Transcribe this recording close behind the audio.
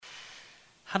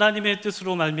하나님의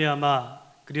뜻으로 말미암아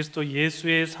그리스도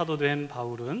예수의 사도된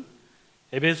바울은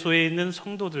에베소에 있는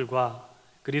성도들과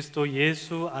그리스도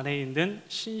예수 안에 있는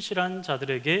신실한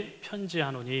자들에게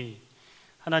편지하노니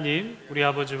하나님 우리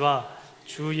아버지와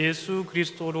주 예수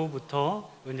그리스도로부터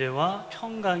은혜와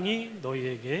평강이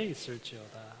너희에게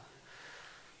있을지어다.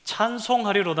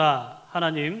 찬송하리로다.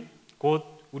 하나님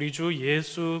곧 우리 주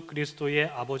예수 그리스도의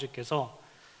아버지께서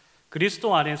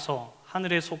그리스도 안에서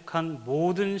하늘에 속한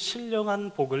모든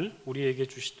신령한 복을 우리에게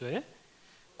주시되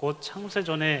곧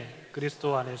창세전에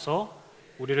그리스도 안에서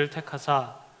우리를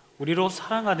택하사 우리로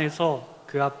사랑 안에서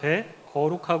그 앞에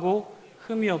거룩하고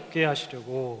흠이 없게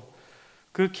하시려고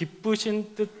그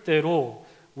기쁘신 뜻대로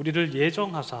우리를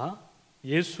예정하사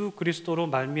예수 그리스도로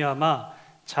말미암아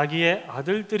자기의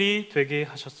아들들이 되게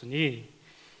하셨으니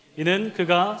이는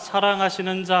그가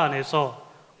사랑하시는 자 안에서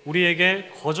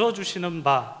우리에게 거저 주시는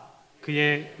바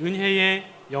그의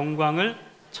은혜의 영광을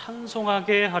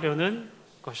찬송하게 하려는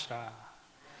것이라.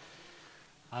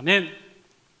 아멘.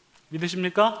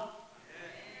 믿으십니까?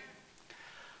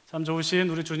 참 좋으신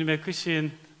우리 주님의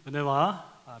크신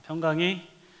은혜와 평강이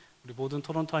우리 모든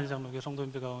토론토 한인장로교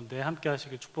성도님들 가운데 함께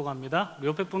하시길 축복합니다. 우리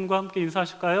옆에 분과 함께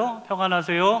인사하실까요?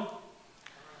 평안하세요.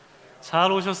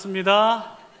 잘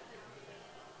오셨습니다.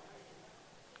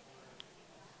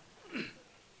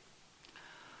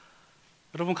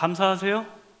 여러분 감사하세요?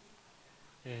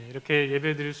 예, 이렇게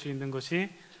예배 드릴 수 있는 것이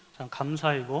참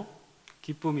감사이고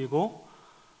기쁨이고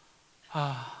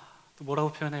또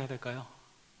뭐라고 표현해야 될까요?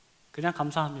 그냥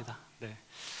감사합니다. 네.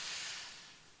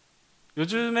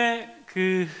 요즘에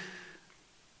그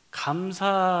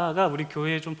감사가 우리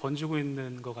교회에 좀 번지고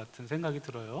있는 것 같은 생각이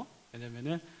들어요.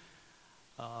 왜냐면은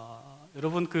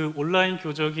여러분 그 온라인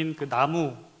교적인 그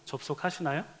나무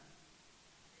접속하시나요?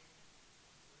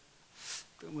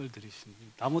 뜸을 들이시는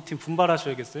나무팀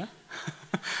분발하셔야겠어요?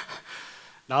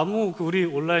 나무 그 우리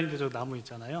온라인 교적 나무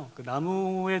있잖아요. 그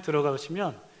나무에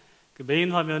들어가시면 그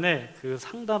메인 화면에 그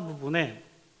상단 부분에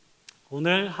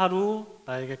오늘 하루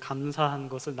나에게 감사한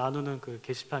것을 나누는 그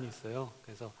게시판이 있어요.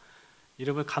 그래서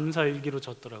이름을 감사일기로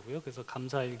줬더라고요. 그래서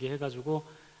감사일기 해가지고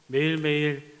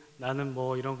매일매일 나는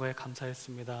뭐 이런 거에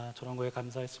감사했습니다. 저런 거에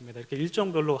감사했습니다. 이렇게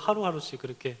일정별로 하루하루씩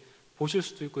그렇게 보실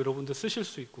수도 있고 여러분들 쓰실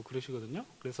수 있고 그러시거든요.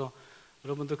 그래서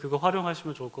여러분들 그거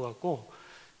활용하시면 좋을 것 같고,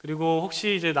 그리고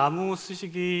혹시 이제 나무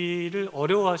쓰시기를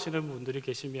어려워하시는 분들이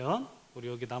계시면 우리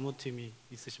여기 나무팀이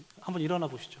있으시면 한번 일어나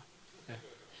보시죠. 네,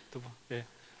 두 분. 네.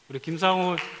 우리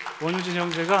김상우 원유진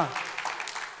형제가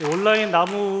온라인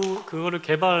나무 그거를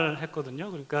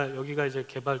개발했거든요. 그러니까 여기가 이제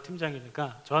개발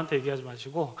팀장이니까 저한테 얘기하지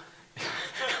마시고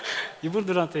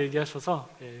이분들한테 얘기하셔서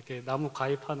이렇게 나무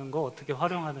가입하는 거 어떻게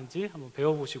활용하는지 한번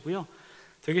배워보시고요.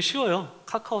 되게 쉬워요.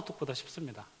 카카오톡보다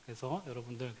쉽습니다. 그래서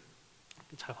여러분들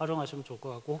잘 활용하시면 좋을 것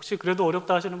같고, 혹시 그래도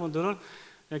어렵다 하시는 분들은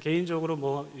그냥 개인적으로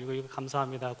뭐 이거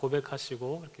감사합니다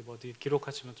고백하시고 이렇게 뭐 어디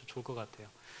기록하시면 좀 좋을 것 같아요.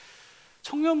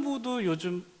 청년부도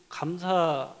요즘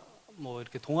감사 뭐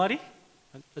이렇게 동아리?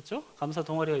 맞죠? 감사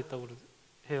동아리가 있다고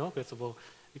해요. 그래서 뭐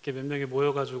이렇게 몇 명이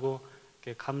모여가지고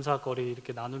이렇게 감사거리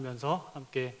이렇게 나누면서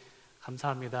함께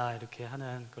감사합니다 이렇게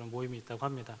하는 그런 모임이 있다고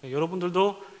합니다. 그러니까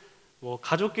여러분들도 뭐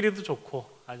가족끼리도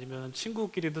좋고 아니면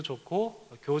친구끼리도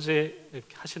좋고 교제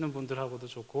하시는 분들하고도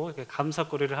좋고 이렇게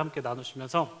감사거리를 함께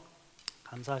나누시면서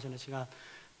감사하시는 시간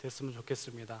됐으면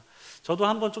좋겠습니다. 저도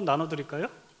한번 좀 나눠드릴까요?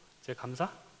 제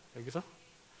감사 여기서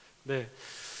네,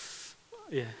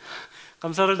 예,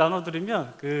 감사를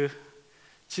나눠드리면 그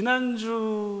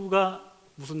지난주가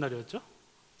무슨 날이었죠?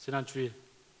 지난 주일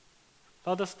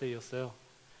파더스데이였어요.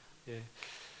 예,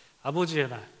 아버지의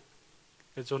날.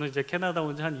 저는 이제 캐나다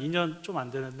온 지 한 2년 좀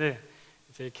안 되는데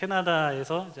이제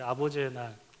캐나다에서 이제 아버지의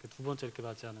날 두 번째 이렇게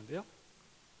맞이하는데요.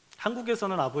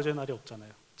 한국에서는 아버지의 날이 없잖아요.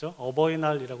 그렇죠?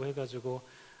 어버이날이라고 해가지고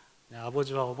그냥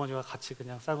아버지와 어머니와 같이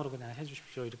그냥 쌍으로 그냥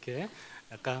해주십시오 이렇게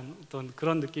약간 어떤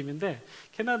그런 느낌인데,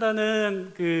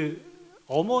 캐나다는 그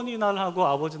어머니 날하고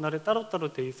아버지 날에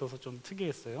따로따로 돼 있어서 좀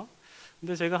특이했어요.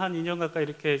 근데 제가 한 2년 가까이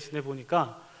이렇게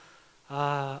지내보니까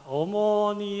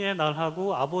어머니의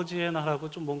날하고 아버지의 날하고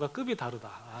좀 뭔가 급이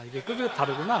다르다. 이게 급이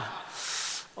다르구나.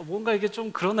 뭔가 이게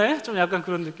좀 그러네? 좀 약간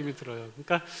그런 느낌이 들어요.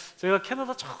 그러니까 제가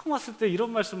캐나다 처음 왔을 때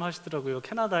이런 말씀 하시더라고요.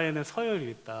 캐나다에는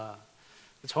서열이 있다.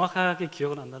 정확하게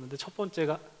기억은 안 나는데 첫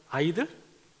번째가 아이들?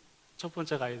 첫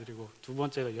번째가 아이들이고, 두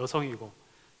번째가 여성이고,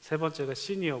 세 번째가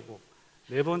시니어고,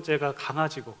 네 번째가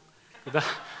강아지고,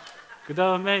 그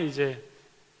다음에 이제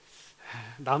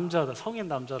남자다, 성인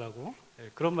남자라고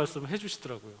그런 말씀을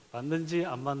해주시더라고요. 맞는지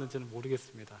안 맞는지는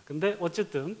모르겠습니다. 근데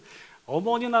어쨌든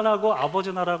어머니 날하고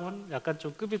아버지 날하고는 약간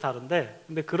좀 급이 다른데,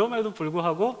 근데 그럼에도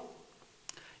불구하고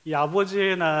이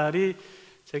아버지의 날이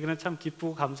제게는 참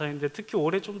기쁘고 감사했는데 특히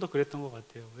올해 좀 더 그랬던 것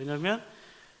같아요. 왜냐하면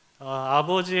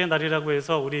아버지의 날이라고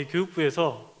해서 우리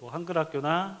교육부에서 뭐 한글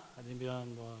학교나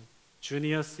아니면 뭐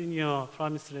주니어, 시니어,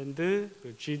 프라미스랜드,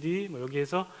 그 GD 뭐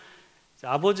여기에서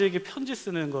아버지에게 편지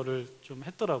쓰는 거를 좀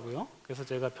했더라고요. 그래서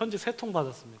제가 편지 3통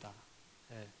받았습니다.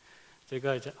 예.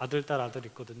 제가 이제 아들, 딸, 아들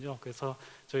있거든요. 그래서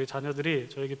저희 자녀들이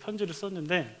저에게 편지를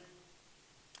썼는데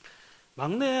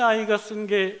막내 아이가 쓴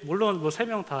게 물론 뭐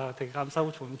 3명 다 되게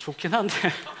감사하고 좋긴 한데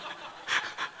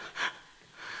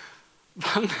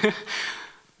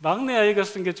막내 아이가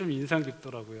쓴 게 좀 인상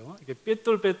깊더라고요. 이게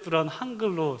삐뚤빼뚤한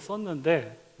한글로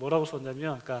썼는데 뭐라고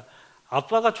썼냐면, 그러니까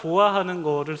아빠가 좋아하는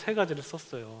거를 3가지를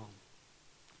썼어요.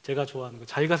 제가 좋아하는 거,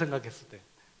 자기가 생각했을 때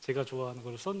제가 좋아하는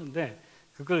거를 썼는데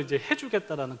그걸 이제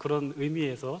해주겠다라는 그런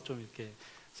의미에서 좀 이렇게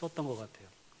썼던 것 같아요.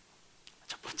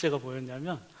 첫 번째가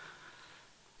뭐였냐면,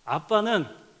 아빠는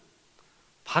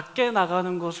밖에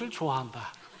나가는 것을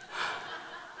좋아한다.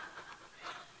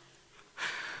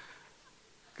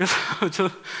 그래서 저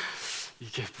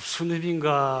이게 무슨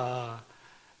의미인가,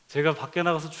 제가 밖에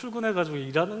나가서 출근해가지고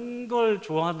일하는 걸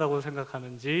좋아한다고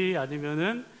생각하는지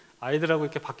아니면은 아이들하고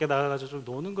이렇게 밖에 나가가지고 좀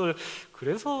노는 걸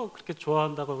그래서 그렇게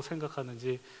좋아한다고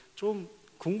생각하는지 좀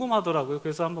궁금하더라고요.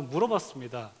 그래서 한번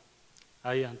물어봤습니다.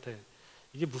 아이한테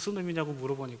이게 무슨 의미냐고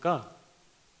물어보니까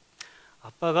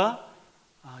아빠가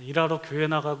일하러 교회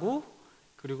나가고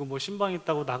그리고 뭐 신방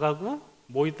있다고 나가고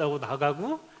뭐 있다고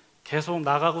나가고 계속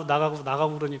나가고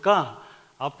그러니까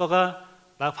아빠가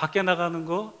밖에 나가는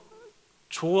거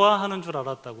좋아하는 줄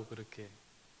알았다고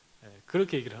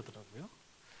그렇게 얘기를 하더라고요.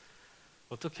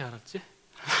 어떻게 알았지?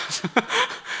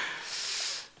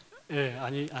 예,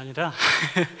 아니라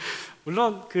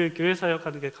물론 그 교회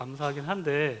사역하는 게 감사하긴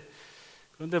한데,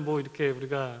 그런데 뭐 이렇게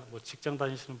우리가 뭐 직장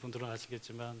다니시는 분들은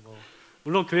아시겠지만 뭐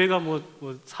물론 교회가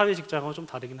뭐 사회 직장하고 좀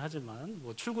다르긴 하지만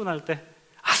뭐 출근할 때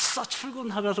아싸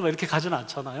출근하면서 막 이렇게 가지는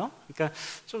않잖아요. 그러니까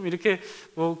좀 이렇게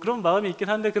뭐 그런 마음이 있긴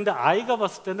한데, 근데 아이가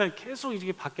봤을 때는 계속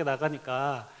이렇게 밖에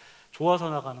나가니까 좋아서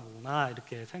나가는 거구나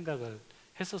이렇게 생각을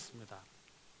했었습니다.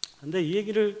 근데 이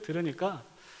얘기를 들으니까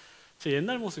제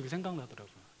옛날 모습이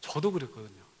생각나더라고요. 저도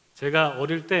그랬거든요. 제가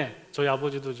어릴 때 저희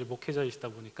아버지도 이제 목회자이시다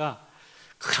보니까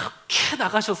그렇게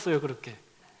나가셨어요. 그렇게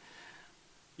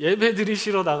예배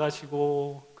드리시러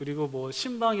나가시고, 그리고 뭐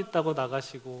신방 있다고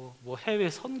나가시고, 뭐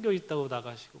해외 선교 있다고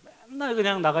나가시고, 맨날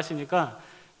그냥 나가시니까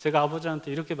제가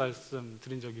아버지한테 이렇게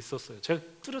말씀드린 적이 있었어요. 제가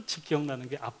뚜렷이 기억나는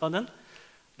게, 아빠는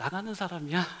나가는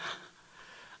사람이야.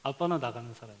 아빠는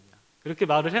나가는 사람이야. 그렇게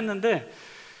말을 했는데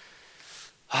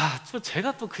또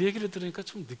제가 또 그 얘기를 들으니까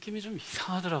좀 느낌이 좀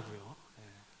이상하더라고요.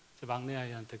 제 막내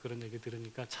아이한테 그런 얘기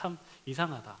들으니까 참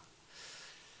이상하다.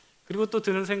 그리고 또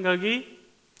드는 생각이,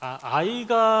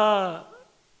 아이가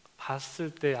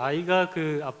봤을 때, 아이가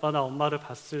그 아빠나 엄마를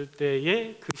봤을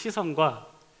때의 그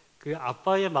시선과 그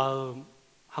아빠의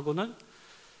마음하고는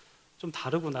좀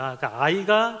다르구나. 그러니까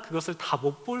아이가 그것을 다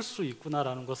못 볼 수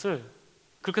있구나라는 것을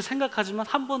그렇게 생각하지만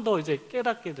한 번 더 이제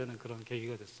깨닫게 되는 그런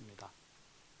계기가 됐습니다.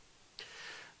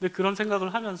 근데 그런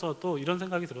생각을 하면서 또 이런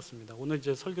생각이 들었습니다. 오늘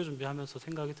이제 설교 준비하면서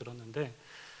생각이 들었는데,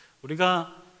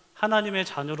 우리가 하나님의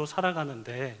자녀로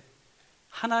살아가는데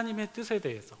하나님의 뜻에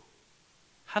대해서,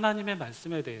 하나님의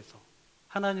말씀에 대해서,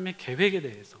 하나님의 계획에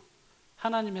대해서,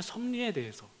 하나님의 섭리에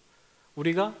대해서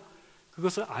우리가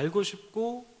그것을 알고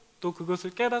싶고 또 그것을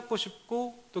깨닫고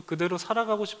싶고 또 그대로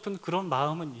살아가고 싶은 그런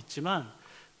마음은 있지만,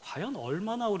 과연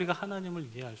얼마나 우리가 하나님을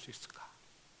이해할 수 있을까?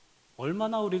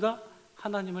 얼마나 우리가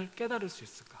하나님을 깨달을 수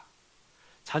있을까?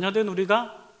 자녀된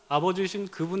우리가 아버지이신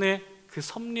그분의 그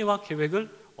섭리와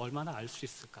계획을 얼마나 알 수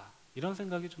있을까? 이런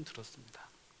생각이 좀 들었습니다.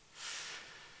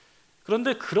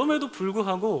 그런데 그럼에도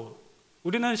불구하고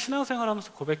우리는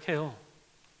신앙생활하면서 고백해요.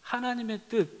 하나님의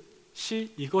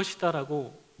뜻이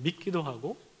이것이다라고 믿기도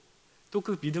하고 또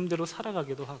그 믿음대로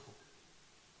살아가기도 하고,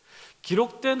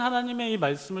 기록된 하나님의 이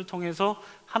말씀을 통해서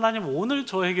하나님 오늘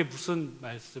저에게 무슨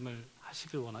말씀을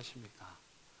하시길 원하십니까?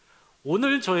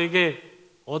 오늘 저에게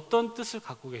어떤 뜻을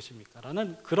갖고 계십니까?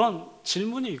 라는 그런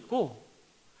질문이 있고,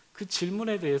 그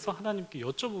질문에 대해서 하나님께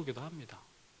여쭤보기도 합니다.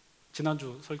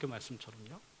 지난주 설교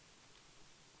말씀처럼요.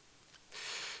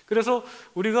 그래서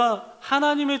우리가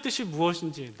하나님의 뜻이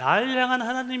무엇인지, 나를 향한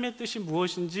하나님의 뜻이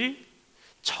무엇인지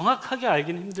정확하게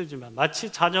알기는 힘들지만,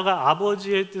 마치 자녀가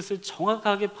아버지의 뜻을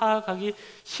정확하게 파악하기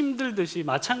힘들듯이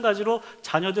마찬가지로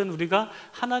자녀된 우리가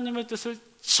하나님의 뜻을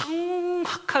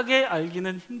정확하게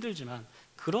알기는 힘들지만,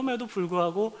 그럼에도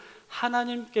불구하고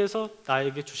하나님께서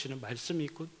나에게 주시는 말씀이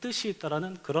있고 뜻이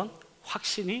있다라는 그런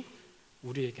확신이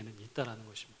우리에게는 있다라는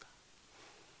것입니다.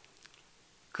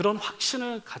 그런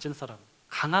확신을 가진 사람,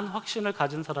 강한 확신을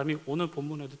가진 사람이 오늘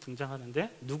본문에도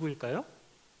등장하는데 누구일까요?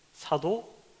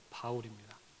 사도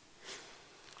바울입니다.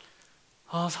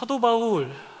 사도 바울,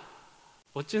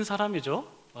 멋진 사람이죠.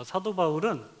 사도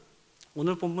바울은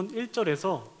오늘 본문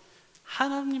 1절에서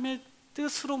하나님의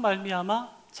뜻으로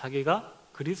말미암아 자기가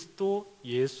그리스도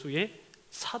예수의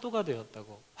사도가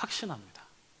되었다고 확신합니다.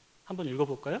 한번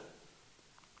읽어볼까요?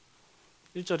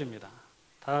 1절입니다.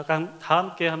 다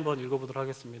함께 한번 읽어보도록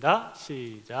하겠습니다.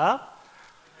 시작.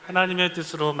 하나님의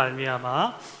뜻으로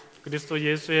말미암아 그리스도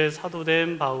예수의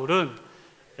사도된 바울은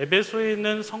에베소에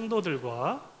있는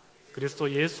성도들과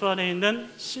그리스도 예수 안에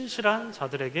있는 신실한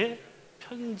자들에게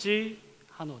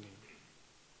편지하노니.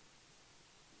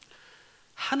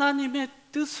 하나님의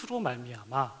뜻으로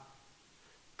말미암아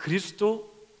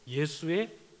그리스도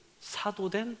예수의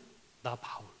사도된 나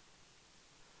바울.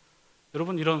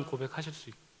 여러분 이런 고백하실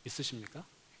수 있으십니까?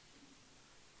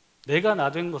 내가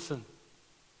나 된 것은,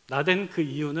 나 된 그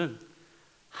이유는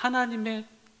하나님의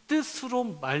뜻으로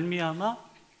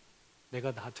말미암아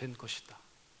내가 나 된 것이다.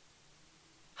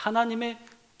 하나님의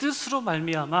뜻으로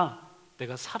말미암아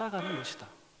내가 살아가는 것이다.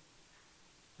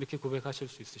 이렇게 고백하실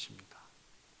수 있으십니까?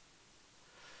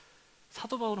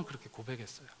 사도 바울은 그렇게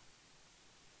고백했어요.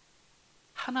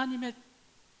 하나님의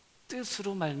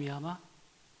뜻으로 말미암아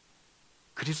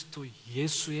그리스도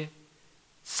예수의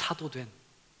사도된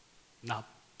나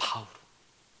바울.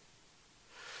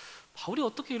 바울이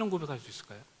어떻게 이런 고백할 수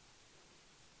있을까요?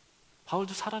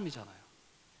 바울도 사람이잖아요.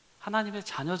 하나님의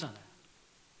자녀잖아요.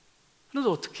 그런데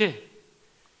어떻게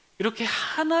이렇게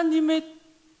하나님의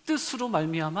뜻으로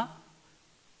말미암아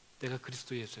내가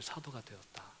그리스도 예수의 사도가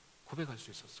되었다 고백할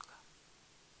수 있었을까?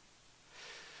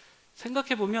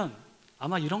 생각해보면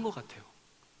아마 이런 것 같아요.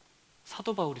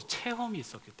 사도 바울이 체험이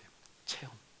있었기 때문에.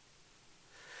 체험.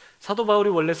 사도 바울이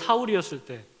원래 사울이었을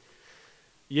때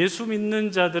예수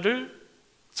믿는 자들을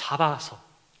잡아서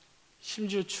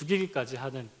심지어 죽이기까지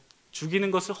하는, 죽이는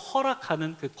것을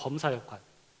허락하는 그 검사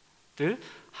역할을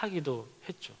하기도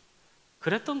했죠.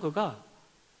 그랬던 그가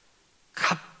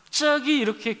갑자기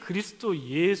이렇게 그리스도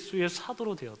예수의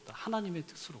사도로 되었다. 하나님의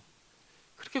뜻으로.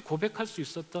 그렇게 고백할 수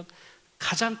있었던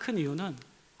가장 큰 이유는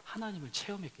하나님을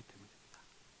체험했기 때문입니다.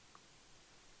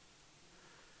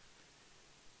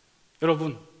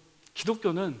 여러분,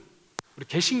 기독교는, 우리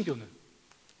개신교는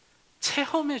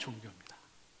체험의 종교입니다.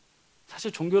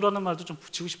 사실 종교라는 말도 좀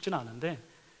붙이고 싶지는 않은데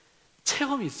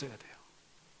체험이 있어야 돼요.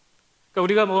 그러니까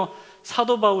우리가 뭐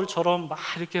사도 바울처럼 막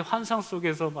이렇게 환상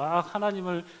속에서 막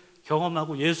하나님을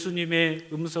경험하고 예수님의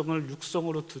음성을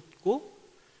육성으로 듣고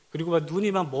그리고 막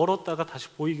눈이 막 멀었다가 다시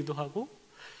보이기도 하고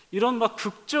이런 막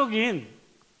극적인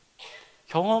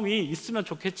경험이 있으면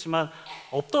좋겠지만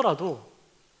없더라도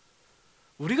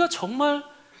우리가 정말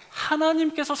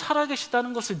하나님께서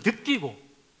살아계시다는 것을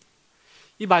느끼고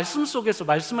이 말씀 속에서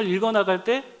말씀을 읽어나갈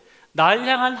때 날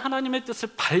향한 하나님의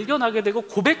뜻을 발견하게 되고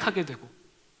고백하게 되고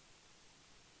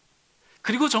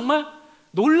그리고 정말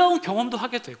놀라운 경험도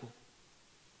하게 되고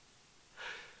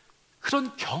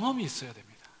그런 경험이 있어야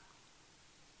됩니다.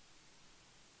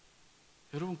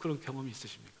 여러분 그런 경험이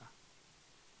있으십니까?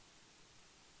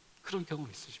 그런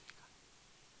경험 있으십니까?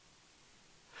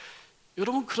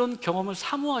 여러분 그런 경험을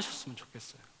사모하셨으면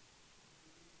좋겠어요.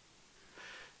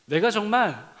 내가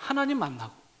정말 하나님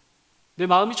만나고 내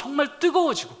마음이 정말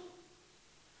뜨거워지고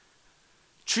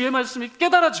주의 말씀이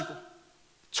깨달아지고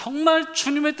정말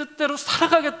주님의 뜻대로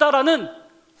살아가겠다라는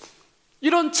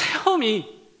이런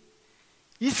체험이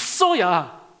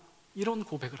있어야 이런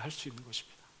고백을 할 수 있는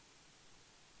것입니다.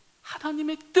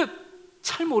 하나님의 뜻,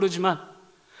 잘 모르지만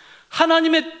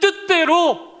하나님의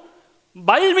뜻대로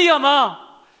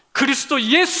말미암아 그리스도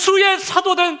예수의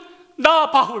사도된 나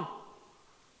바울,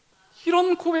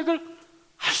 이런 고백을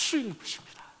할 수 있는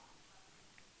것입니다.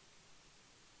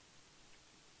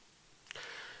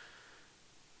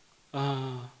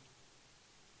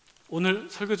 오늘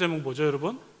설교 제목 뭐죠,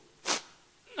 여러분?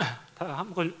 다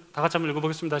같이 한번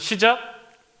읽어보겠습니다. 시작.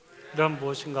 이란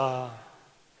무엇인가?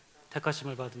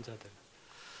 택하심을 받은 자들.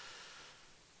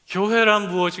 교회란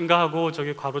무엇인가 하고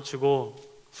저기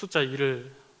괄호치고 숫자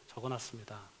 2를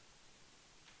적어놨습니다.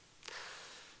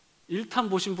 1탄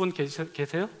보신 분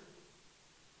계세요?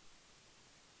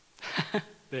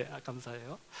 네,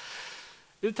 감사해요.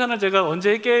 1탄을 제가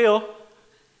언제 했게요?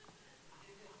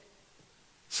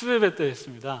 수요예배 때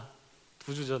했습니다.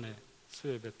 2주 전에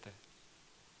수요예배 때.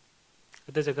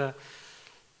 그때 제가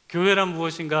교회란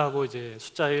무엇인가 하고 이제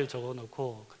숫자 1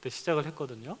 적어놓고 그때 시작을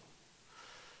했거든요.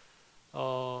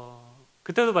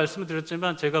 그때도 말씀을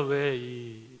드렸지만 제가 왜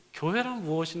이 교회란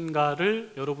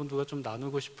무엇인가를 여러분들과 좀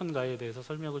나누고 싶은가에 대해서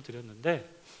설명을 드렸는데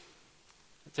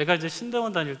제가 이제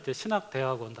신대원 다닐 때,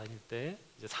 신학대학원 다닐 때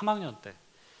이제 3학년 때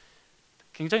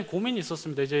굉장히 고민이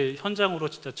있었습니다. 이제 현장으로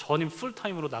진짜 전임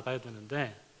풀타임으로 나가야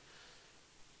되는데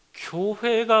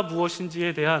교회가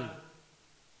무엇인지에 대한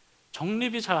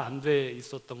정립이 잘 안 돼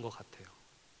있었던 것 같아요.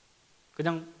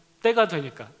 그냥 때가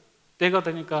되니까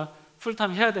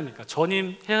풀타임 해야 되니까,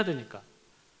 전임해야 되니까.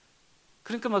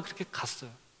 그러니까 막 그렇게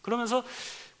갔어요. 그러면서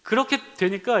그렇게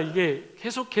되니까 이게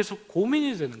계속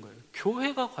고민이 되는 거예요.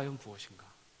 교회가 과연 무엇인가?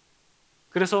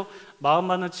 그래서 마음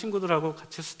맞는 친구들하고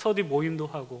같이 스터디 모임도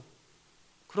하고,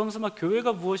 그러면서 막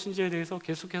교회가 무엇인지에 대해서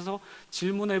계속해서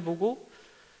질문해보고,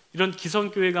 이런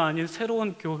기성교회가 아닌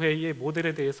새로운 교회의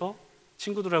모델에 대해서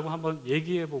친구들하고 한번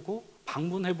얘기해보고,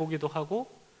 방문해보기도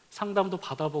하고, 상담도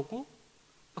받아보고,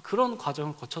 그런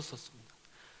과정을 거쳤었습니다.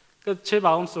 그러니까 제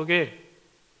마음속에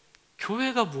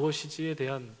교회가 무엇이지에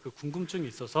대한 그 궁금증이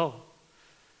있어서,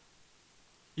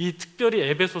 이 특별히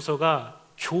에베소서가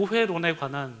교회론에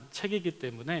관한 책이기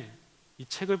때문에 이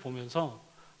책을 보면서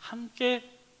함께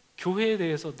교회에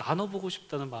대해서 나눠보고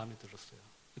싶다는 마음이 들었어요.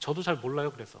 저도 잘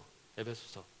몰라요. 그래서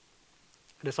에베소서.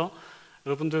 그래서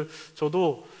여러분들,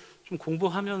 저도 좀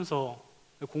공부하면서,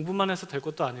 공부만 해서 될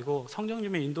것도 아니고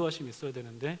성령님의 인도하심이 있어야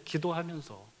되는데,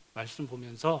 기도하면서 말씀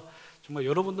보면서 정말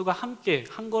여러분들과 함께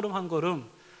한 걸음 한 걸음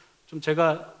좀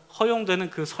제가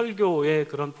허용되는 그 설교의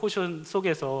그런 포션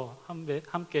속에서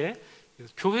함께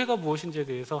교회가 무엇인지에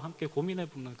대해서 함께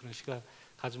고민해보는 그런 시간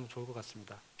가지면 좋을 것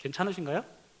같습니다. 괜찮으신가요?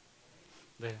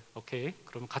 네, 오케이.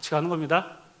 그러면 같이 가는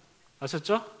겁니다.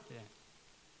 아셨죠? 네.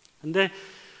 근데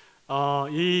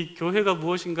이 교회가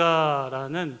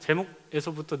무엇인가라는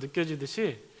제목에서부터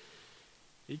느껴지듯이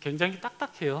굉장히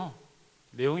딱딱해요.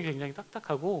 내용이 굉장히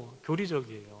딱딱하고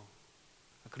교리적이에요.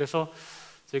 그래서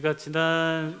제가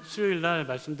지난 수요일 날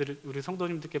우리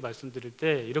성도님들께 말씀드릴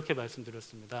때 이렇게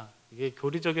말씀드렸습니다. 이게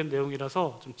교리적인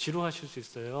내용이라서 좀 지루하실 수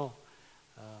있어요.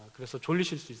 그래서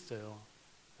졸리실 수 있어요.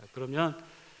 그러면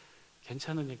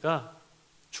괜찮으니까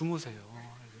주무세요.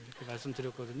 이렇게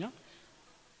말씀드렸거든요.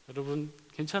 여러분,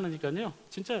 괜찮으니까요.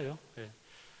 진짜예요. 네.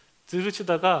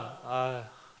 들으시다가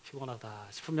피곤하다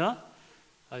싶으면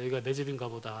여기가 내 집인가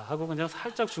보다 하고 그냥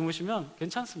살짝 주무시면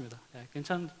괜찮습니다. 네,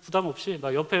 부담 없이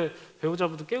막 옆에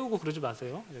배우자분도 깨우고 그러지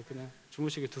마세요. 네, 그냥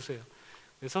주무시게 두세요.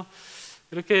 그래서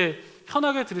이렇게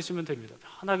편하게 들으시면 됩니다.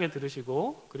 편하게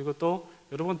들으시고, 그리고 또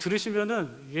여러분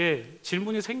들으시면은 이게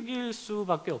질문이 생길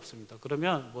수밖에 없습니다.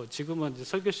 그러면 뭐 지금은 이제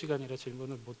설교 시간이라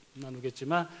질문을 못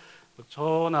나누겠지만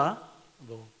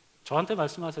저한테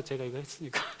말씀하세요. 제가 이거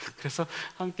했으니까. 그래서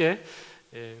함께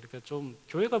이렇게 좀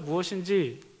교회가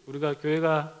무엇인지, 우리가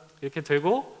교회가 이렇게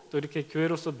되고 또 이렇게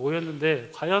교회로서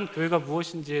모였는데 과연 교회가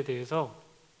무엇인지에 대해서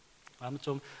한번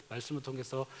좀 말씀을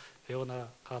통해서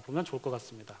배워나가 보면 좋을 것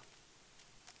같습니다.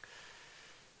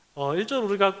 1절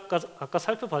우리가 아까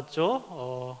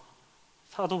살펴봤죠.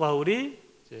 사도 바울이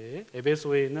이제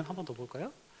에베소에 있는, 한 번 더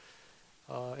볼까요?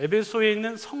 에베소에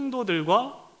있는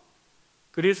성도들과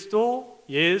그리스도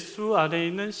예수 안에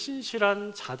있는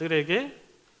신실한 자들에게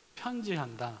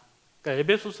편지한다. 그러니까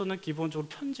에베소서는 기본적으로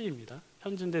편지입니다.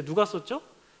 편지인데 누가 썼죠?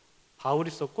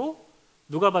 바울이 썼고,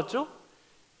 누가 받죠?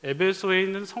 에베소에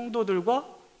있는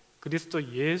성도들과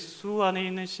그리스도 예수 안에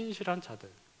있는 신실한 자들.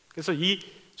 그래서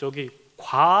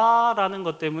과라는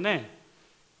것 때문에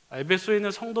에베소에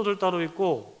있는 성도들 따로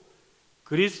있고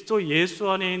그리스도 예수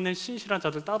안에 있는 신실한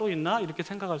자들 따로 있나? 이렇게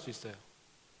생각할 수 있어요.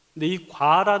 근데 이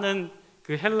과라는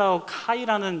그 헬라어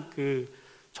카이라는 그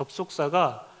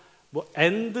접속사가 뭐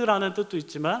and라는 뜻도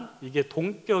있지만 이게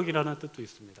동격이라는 뜻도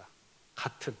있습니다.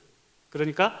 같은.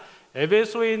 그러니까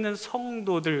에베소에 있는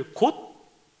성도들 곧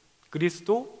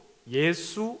그리스도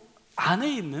예수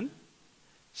안에 있는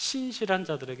신실한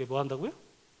자들에게 뭐 한다고요?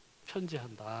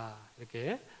 편지한다.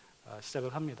 이렇게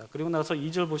시작을 합니다. 그리고 나서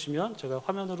 2절 보시면, 제가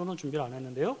화면으로는 준비를 안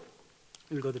했는데요,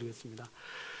 읽어드리겠습니다.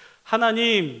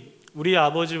 하나님 우리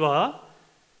아버지와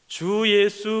주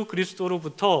예수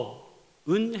그리스도로부터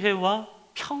은혜와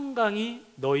평강이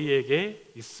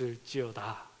너희에게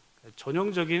있을지어다.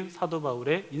 전형적인 사도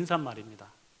바울의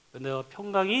인사말입니다. 은혜와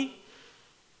평강이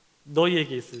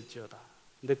너희에게 있을지어다.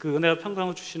 근데 그 은혜와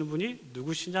평강을 주시는 분이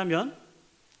누구시냐면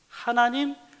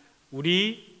하나님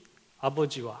우리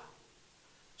아버지와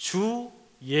주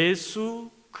예수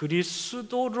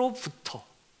그리스도로부터.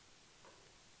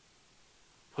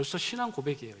 벌써 신앙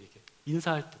고백이에요. 이게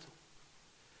인사할 때도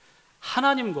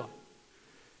하나님과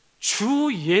주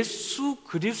예수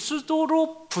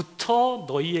그리스도로부터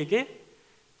너희에게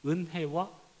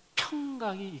은혜와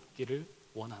평강이 있기를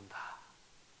원한다.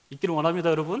 있기를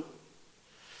원합니다, 여러분.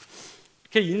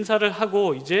 이렇게 인사를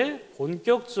하고 이제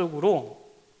본격적으로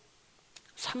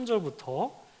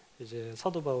 3절부터 이제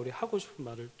사도 바울이 하고 싶은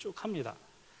말을 쭉 합니다.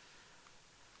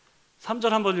 3절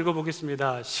한번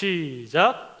읽어보겠습니다.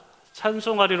 시작.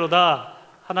 찬송하리로다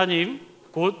하나님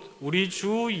곧 우리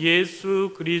주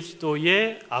예수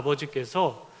그리스도의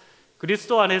아버지께서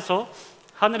그리스도 안에서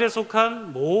하늘에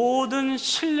속한 모든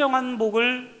신령한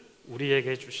복을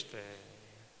우리에게 주시되.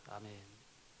 아멘.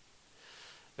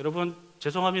 여러분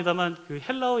죄송합니다만 그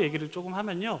헬라어 얘기를 조금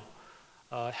하면요,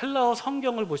 헬라어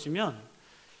성경을 보시면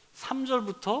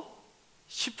 3절부터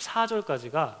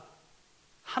 14절까지가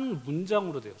한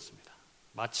문장으로 되었습니다.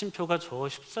 마침표가 저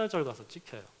 14절 가서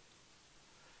찍혀요.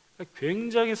 그러니까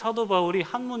굉장히 사도 바울이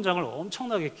한 문장을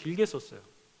엄청나게 길게 썼어요.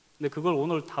 근데 그걸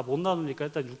오늘 다 못 나누니까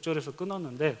일단 6절에서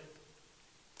끊었는데,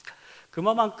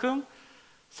 그만큼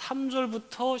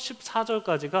 3절부터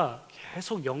 14절까지가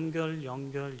계속 연결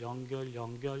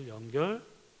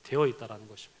되어 있다는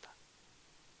것입니다.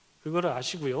 그거를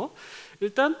아시고요.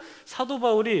 일단 사도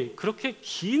바울이 그렇게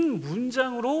긴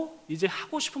문장으로 이제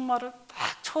하고 싶은 말을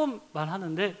딱 처음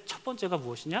말하는데, 첫 번째가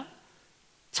무엇이냐?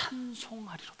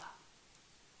 찬송하리로다.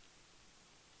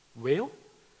 왜요?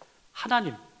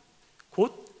 하나님,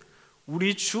 곧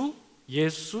우리 주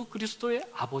예수 그리스도의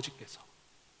아버지께서,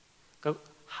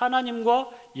 그러니까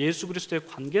하나님과 예수 그리스도의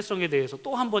관계성에 대해서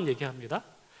또 한 번 얘기합니다.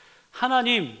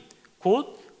 하나님,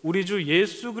 곧 우리 주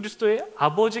예수 그리스도의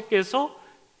아버지께서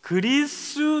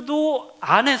그리스도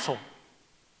안에서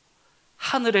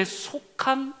하늘에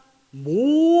속한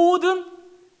모든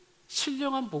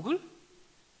신령한 복을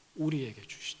우리에게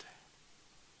주시되.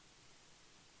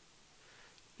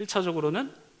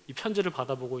 1차적으로는 이 편지를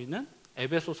받아보고 있는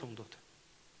에베소 성도들,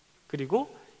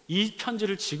 그리고 이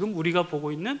편지를 지금 우리가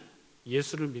보고 있는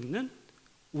예수를 믿는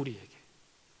우리에게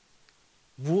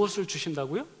무엇을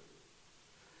주신다고요?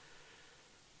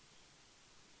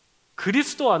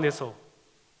 그리스도 안에서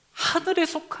하늘에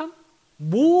속한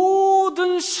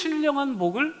모든 신령한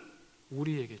복을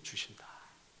우리에게 주신다.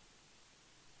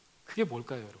 그게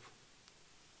뭘까요, 여러분?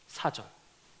 4절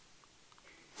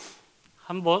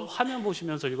한번 화면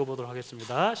보시면서 읽어보도록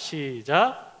하겠습니다.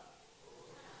 시작.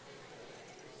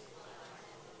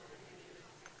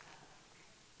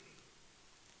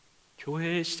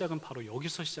 교회의 시작은 바로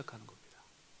여기서 시작하는 겁니다.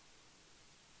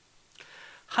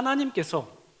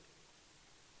 하나님께서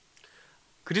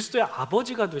그리스도의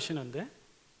아버지가 되시는데,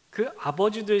 그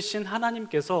아버지 되신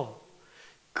하나님께서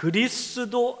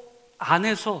그리스도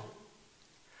안에서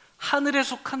하늘에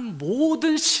속한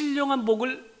모든 신령한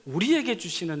복을 우리에게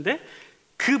주시는데,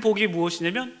 그 복이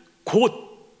무엇이냐면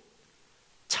곧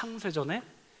창세전에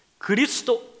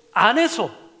그리스도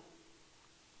안에서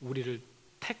우리를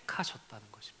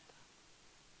택하셨다는 것입니다.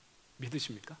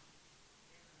 믿으십니까?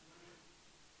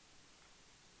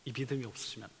 이 믿음이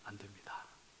없으시면 안 됩니다.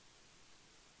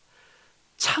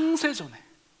 창세전에,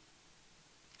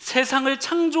 세상을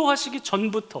창조하시기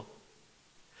전부터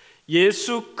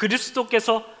예수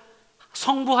그리스도께서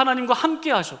성부 하나님과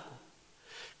함께 하셨고,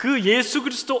 그 예수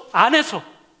그리스도 안에서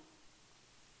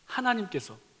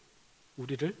하나님께서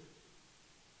우리를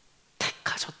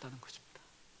택하셨다는 것입니다.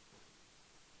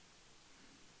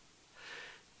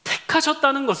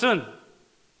 택하셨다는 것은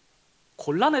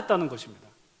골라냈다는 것입니다.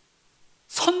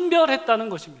 선별했다는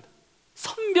것입니다.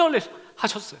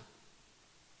 선별하셨어요.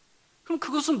 그럼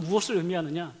그것은 무엇을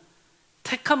의미하느냐?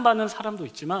 택함 받는 사람도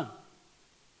있지만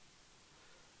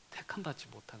택함 받지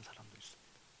못한 사람도 있습니다.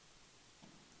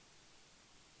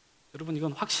 여러분,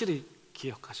 이건 확실히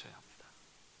기억하셔야 합니다.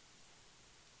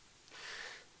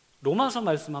 로마서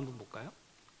말씀 한번 볼까요?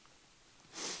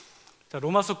 자,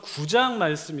 로마서 9장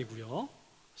말씀이고요,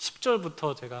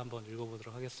 10절부터 제가 한번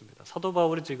읽어보도록 하겠습니다. 사도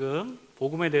바울이 지금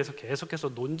복음에 대해서 계속해서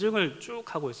논증을 쭉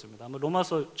하고 있습니다. 아마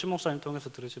로마서 주목사님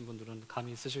통해서 들으신 분들은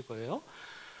감이 있으실 거예요.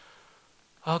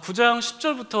 9장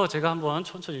 10절부터 제가 한번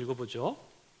천천히 읽어보죠.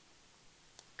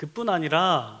 그뿐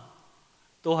아니라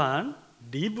또한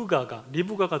리브가가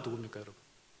누굽니까, 여러분?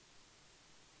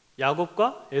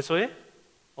 야곱과 에서의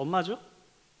엄마죠?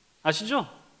 아시죠?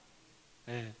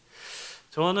 네.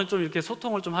 저는 좀 이렇게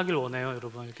소통을 좀 하길 원해요,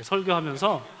 여러분. 이렇게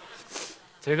설교하면서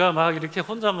제가 막 이렇게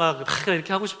혼자 막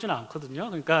이렇게 하고 싶지는 않거든요.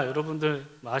 그러니까 여러분들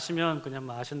아시면 그냥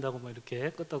아신다고 막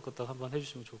이렇게 끄떡끄떡 한번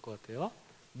해주시면 좋을 것 같아요.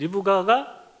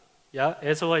 리브가가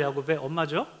에서와 야곱의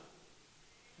엄마죠?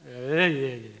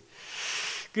 예.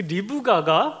 그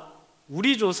리브가가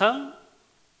우리 조상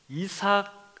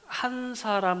이삭 한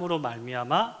사람으로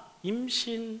말미암아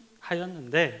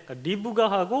임신하였는데, 그러니까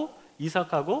리브가하고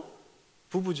이삭하고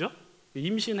부부죠.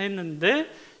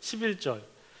 임신했는데 11절,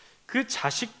 그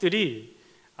자식들이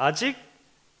아직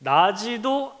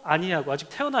나지도 아니하고, 아직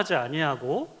태어나지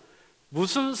아니하고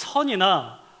무슨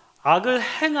선이나 악을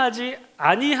행하지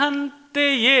아니한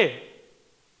때에,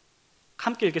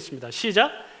 함께 읽겠습니다.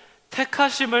 시작.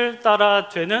 택하심을 따라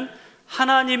되는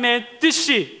하나님의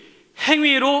뜻이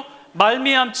행위로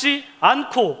말미암지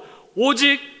않고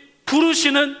오직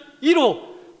부르시는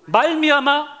이로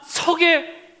말미암아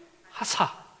서게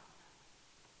하사.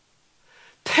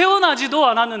 태어나지도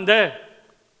않았는데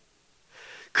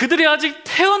그들이 아직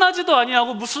태어나지도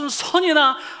아니하고 무슨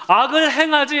선이나 악을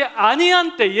행하지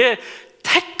아니한 때에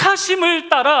택하심을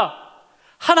따라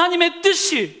하나님의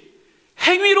뜻이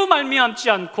행위로 말미암지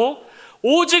않고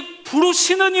오직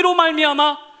부르시는 이로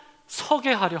말미암아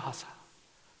서게 하려 하사.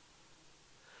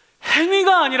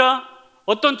 행위가 아니라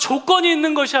어떤 조건이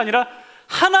있는 것이 아니라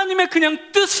하나님의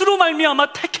그냥 뜻으로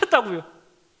말미암아 택했다고요.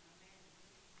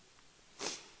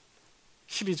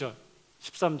 12절,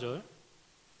 13절.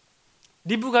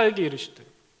 리브가에게 이르시되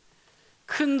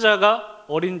큰 자가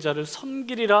어린 자를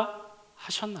섬기리라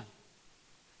하셨나니.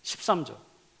 13절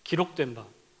기록된 바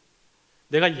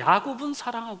내가 야곱은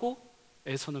사랑하고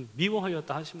에서는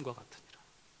미워하였다 하심과 같으니라.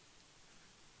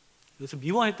 그래서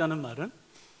미워했다는 말은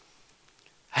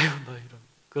아유 뭐 이런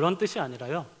그런 뜻이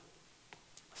아니라요,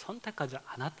 선택하지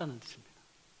않았다는 뜻입니다.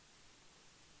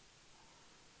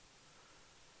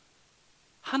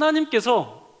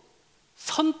 하나님께서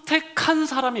선택한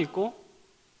사람이 있고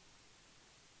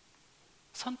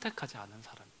선택하지 않은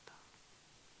사람입니다.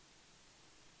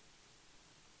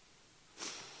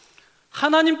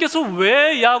 하나님께서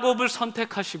왜 야곱을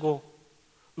선택하시고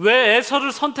왜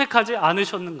에서를 선택하지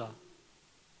않으셨는가?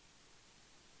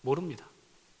 모릅니다.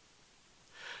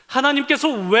 하나님께서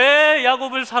왜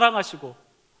야곱을 사랑하시고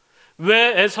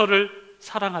왜 에서를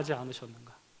사랑하지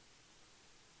않으셨는가?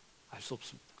 알 수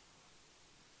없습니다.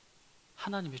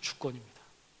 하나님의 주권입니다.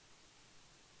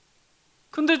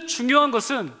 근데 중요한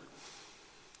것은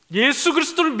예수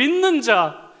그리스도를 믿는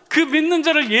자, 그 믿는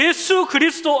자를 예수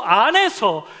그리스도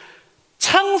안에서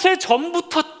창세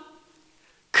전부터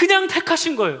그냥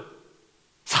택하신 거예요.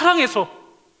 사랑해서.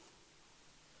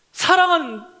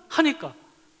 사랑하니까.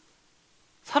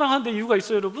 사랑하는데 이유가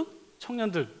있어요, 여러분?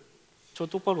 청년들, 저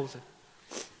똑바로 오세요.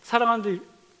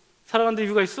 사랑하는데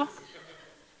이유가 있어?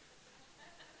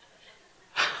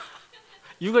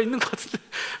 이유가 있는 것 같은데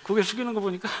고개 숙이는 거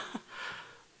보니까.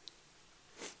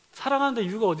 사랑하는데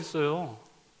이유가 어디 있어요?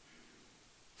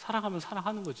 사랑하면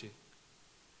사랑하는 거지.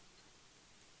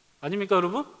 아닙니까,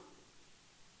 여러분?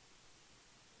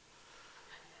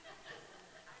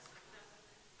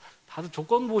 다들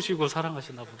조건 보시고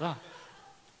사랑하시나 보다.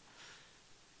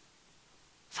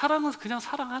 사랑은 그냥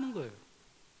사랑하는 거예요.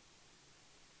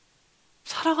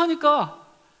 사랑하니까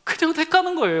그냥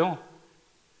택하는 거예요.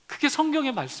 그게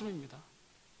성경의 말씀입니다.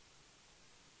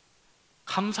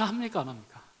 감사합니까, 안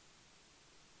합니까?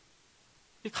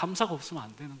 이 감사가 없으면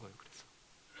안 되는 거예요. 그래서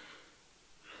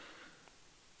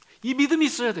이 믿음이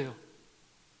있어야 돼요.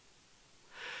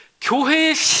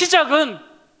 교회의 시작은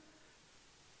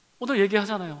오늘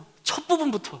얘기하잖아요. 첫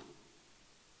부분부터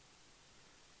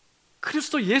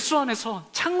그리스도 예수 안에서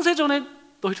창세전에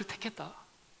너희를 택했다.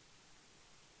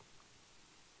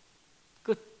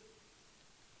 끝.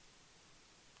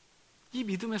 이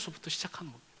믿음에서부터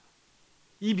시작하는 겁니다.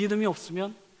 이 믿음이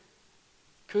없으면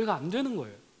교회가 안 되는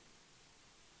거예요.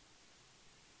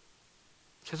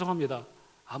 죄송합니다.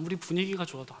 아무리 분위기가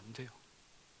좋아도 안 돼요.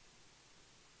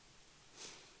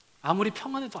 아무리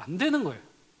평안해도 안 되는 거예요.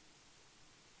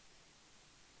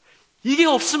 이게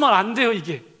없으면 안 돼요,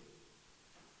 이게.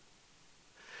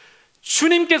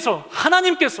 주님께서,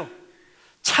 하나님께서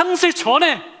창세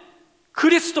전에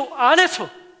그리스도 안에서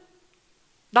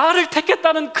나를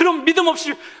택했다는 그런 믿음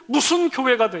없이 무슨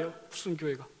교회가 돼요? 무슨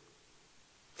교회가?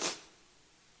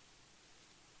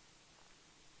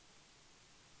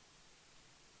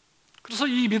 그래서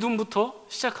이 믿음부터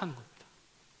시작하는 겁니다.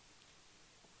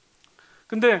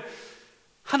 근데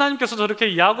하나님께서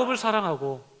저렇게 야곱을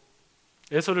사랑하고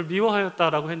에서를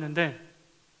미워하였다라고 했는데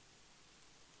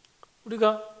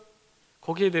우리가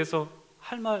거기에 대해서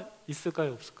할 말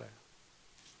있을까요? 없을까요?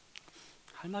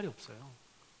 할 말이 없어요.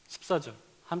 14절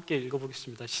함께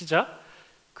읽어보겠습니다. 시작.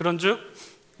 그런즉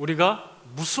우리가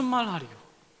무슨 말 하리요?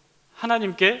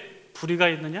 하나님께 불의가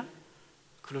있느냐?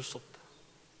 그럴 수 없다.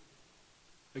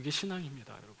 여기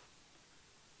신앙입니다, 여러분.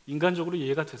 인간적으로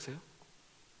이해가 되세요?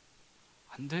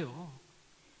 안 돼요.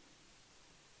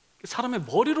 사람의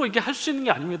머리로 이게 할 수 있는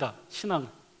게 아닙니다, 신앙은.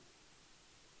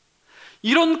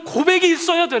 이런 고백이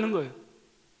있어야 되는 거예요.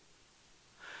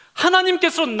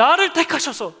 하나님께서 나를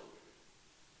택하셔서,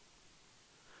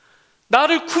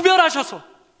 나를 구별하셔서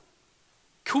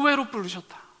교회로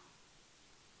부르셨다.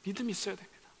 믿음이 있어야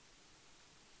됩니다.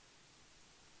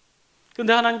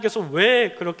 그런데 하나님께서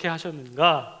왜 그렇게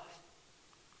하셨는가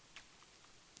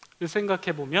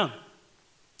생각해 보면,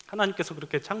 하나님께서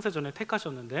그렇게 창세전에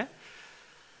택하셨는데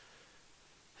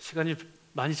시간이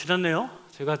많이 지났네요.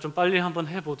 제가 좀 빨리 한번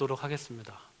해보도록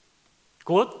하겠습니다.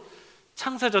 곧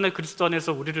창세전에 그리스도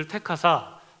안에서 우리를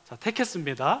택하사, 자,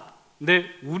 택했습니다.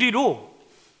 근데 우리로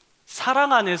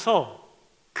사랑 안에서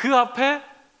그 앞에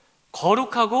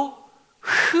거룩하고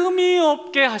흠이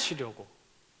없게 하시려고,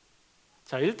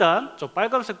 자, 일단 저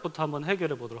빨간색부터 한번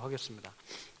해결해 보도록 하겠습니다.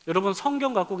 여러분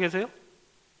성경 갖고 계세요?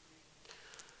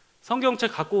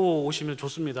 성경책 갖고 오시면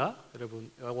좋습니다. 여러분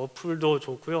어플도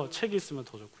좋고요, 책이 있으면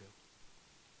더 좋고요.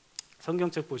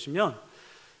 성경책 보시면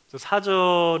저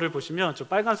 4절을 보시면 저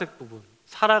빨간색 부분,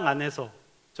 사랑 안에서,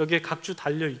 저기에 각주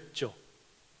달려 있죠.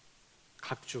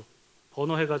 각주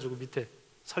번호 해가지고 밑에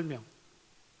설명.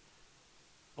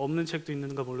 없는 책도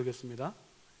있는가 모르겠습니다.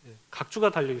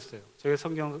 각주가 달려 있어요. 저게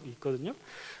성경 있거든요.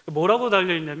 뭐라고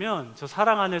달려 있냐면 저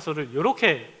사랑 안에서를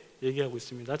이렇게 얘기하고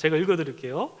있습니다. 제가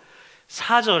읽어드릴게요.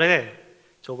 4절에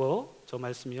저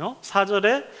말씀이요.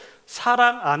 4절에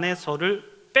사랑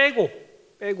안에서를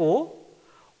빼고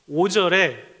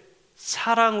 5절에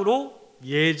사랑으로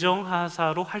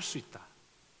예정하사로 할 수 있다.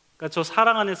 그러니까 저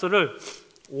사랑 안에서를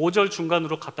 5절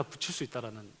중간으로 갖다 붙일 수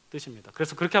있다라는 뜻입니다.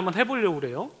 그래서 그렇게 한번 해보려고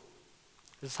그래요.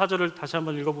 그래서 4절을 다시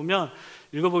한번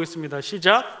읽어보겠습니다.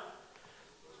 시작.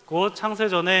 곧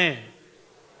창세전에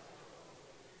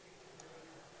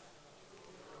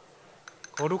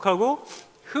거룩하고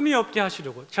흠이 없게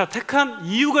하시려고. 자, 택한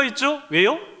이유가 있죠.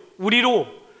 왜요? 우리로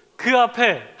그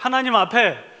앞에, 하나님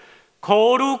앞에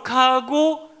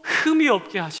거룩하고 흠이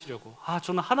없게 하시려고.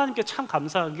 저는 하나님께 참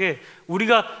감사한 게,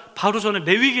 우리가 바로 전에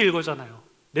레위기 읽었잖아요.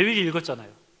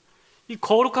 이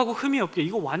거룩하고 흠이 없게,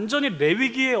 이거 완전히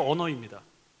레위기의 언어입니다.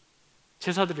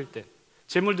 제사 드릴 때,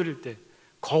 제물 드릴 때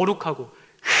거룩하고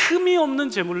흠이 없는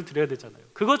제물을 드려야 되잖아요.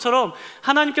 그것처럼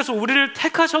하나님께서 우리를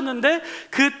택하셨는데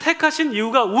그 택하신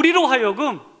이유가 우리로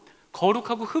하여금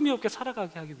거룩하고 흠이 없게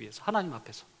살아가게 하기 위해서, 하나님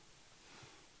앞에서.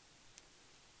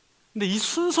 근데 이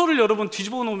순서를 여러분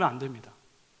뒤집어 놓으면 안 됩니다.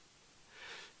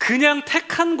 그냥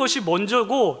택한 것이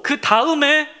먼저고 그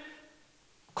다음에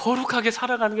거룩하게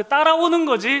살아가는 게 따라오는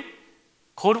거지,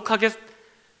 거룩하게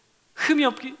흠이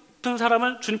없던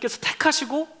사람을 주님께서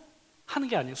택하시고 하는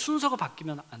게 아니에요. 순서가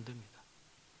바뀌면 안 됩니다.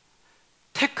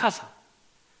 택하사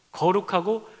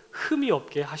거룩하고 흠이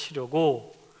없게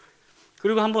하시려고.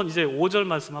 그리고 한번 이제 5절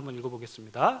말씀 한번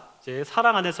읽어보겠습니다. 이제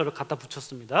사랑 안에서를 갖다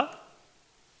붙였습니다.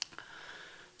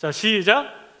 자,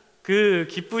 시작. 그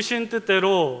기쁘신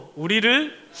뜻대로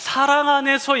우리를 사랑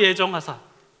안에서 예정하사.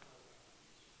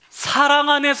 사랑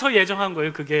안에서 예정한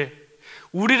거예요. 그게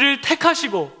우리를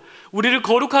택하시고 우리를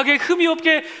거룩하게 흠이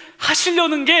없게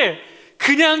하시려는 게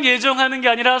그냥 예정하는 게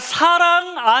아니라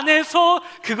사랑 안에서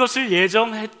그것을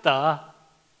예정했다,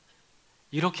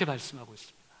 이렇게 말씀하고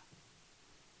있습니다.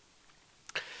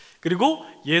 그리고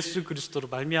예수 그리스도로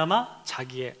말미암아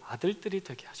자기의 아들들이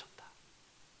되게 하셨다,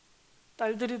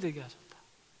 딸들이 되게 하셨다,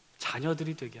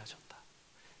 자녀들이 되게 하셨다.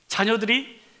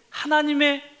 자녀들이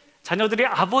자녀들이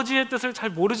아버지의 뜻을 잘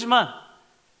모르지만,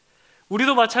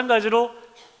 우리도 마찬가지로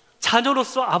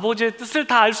자녀로서 아버지의 뜻을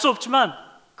다 알 수 없지만,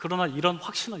 그러나 이런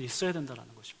확신은 있어야 된다는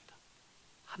것입니다.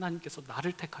 하나님께서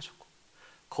나를 택하셨고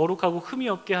거룩하고 흠이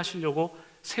없게 하시려고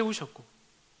세우셨고,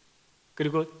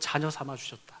 그리고 자녀 삼아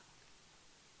주셨다.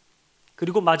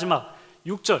 그리고 마지막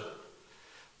 6절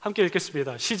함께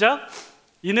읽겠습니다. 시작.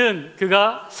 이는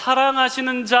그가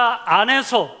사랑하시는 자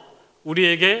안에서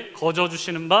우리에게 거저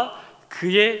주시는 바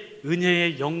그의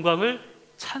은혜의 영광을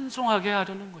찬송하게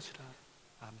하려는 것이라.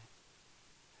 아멘.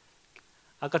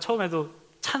 아까 처음에도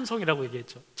찬송이라고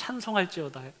얘기했죠.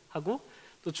 찬송할지어다 하고,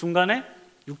 또 중간에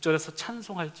 6절에서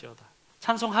찬송할지어다,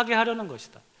 찬송하게 하려는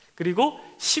것이다. 그리고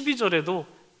 12절에도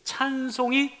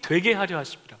찬송이 되게 하려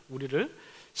하십니다. 우리를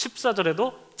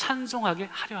 14절에도 찬송하게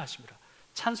하려 하십니다.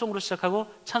 찬송으로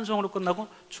시작하고 찬송으로 끝나고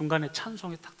중간에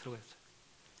찬송이 딱 들어가 있어요.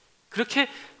 그렇게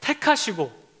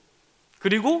택하시고,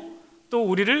 그리고 또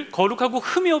우리를 거룩하고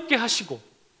흠이 없게 하시고,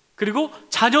 그리고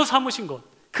자녀 삼으신 것,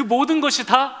 그 모든 것이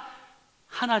다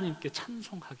하나님께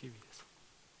찬송하기 위해서.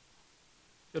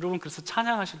 여러분, 그래서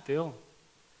찬양하실 때요,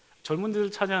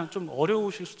 젊은이들 찬양 좀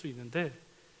어려우실 수도 있는데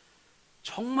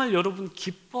정말 여러분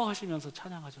기뻐하시면서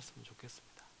찬양하셨으면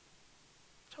좋겠습니다.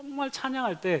 정말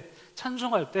찬양할 때,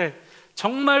 찬송할 때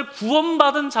정말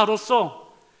구원받은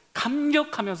자로서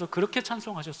감격하면서 그렇게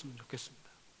찬송하셨으면 좋겠습니다.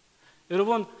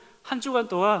 여러분, 한 주간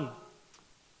동안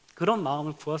그런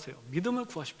마음을 구하세요. 믿음을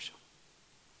구하십시오.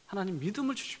 하나님,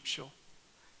 믿음을 주십시오.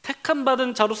 택함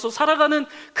받은 자로서 살아가는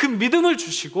그 믿음을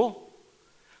주시고,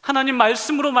 하나님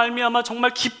말씀으로 말미암아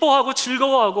정말 기뻐하고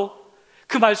즐거워하고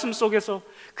그 말씀 속에서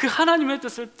그 하나님의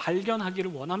뜻을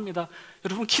발견하기를 원합니다.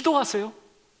 여러분, 기도하세요.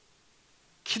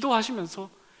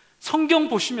 기도하시면서 성경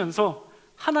보시면서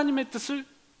하나님의 뜻을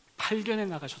발견해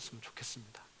나가셨으면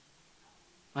좋겠습니다.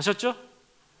 아셨죠?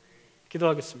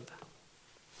 기도하겠습니다.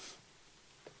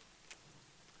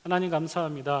 하나님,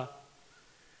 감사합니다.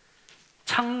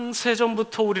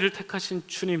 창세전부터 우리를 택하신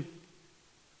주님,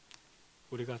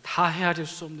 우리가 다 헤아릴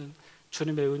수 없는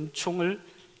주님의 은총을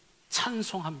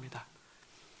찬송합니다.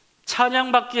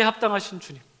 찬양받기에 합당하신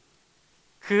주님,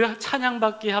 그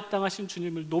찬양받기에 합당하신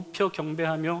주님을 높여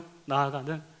경배하며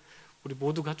나아가는 우리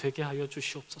모두가 되게 하여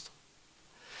주시옵소서.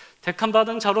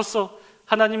 택함받은 자로서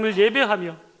하나님을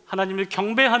예배하며 하나님을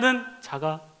경배하는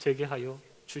자가 되게 하여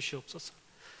주시옵소서.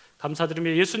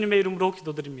 감사드리며 예수님의 이름으로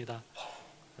기도드립니다.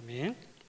 아멘.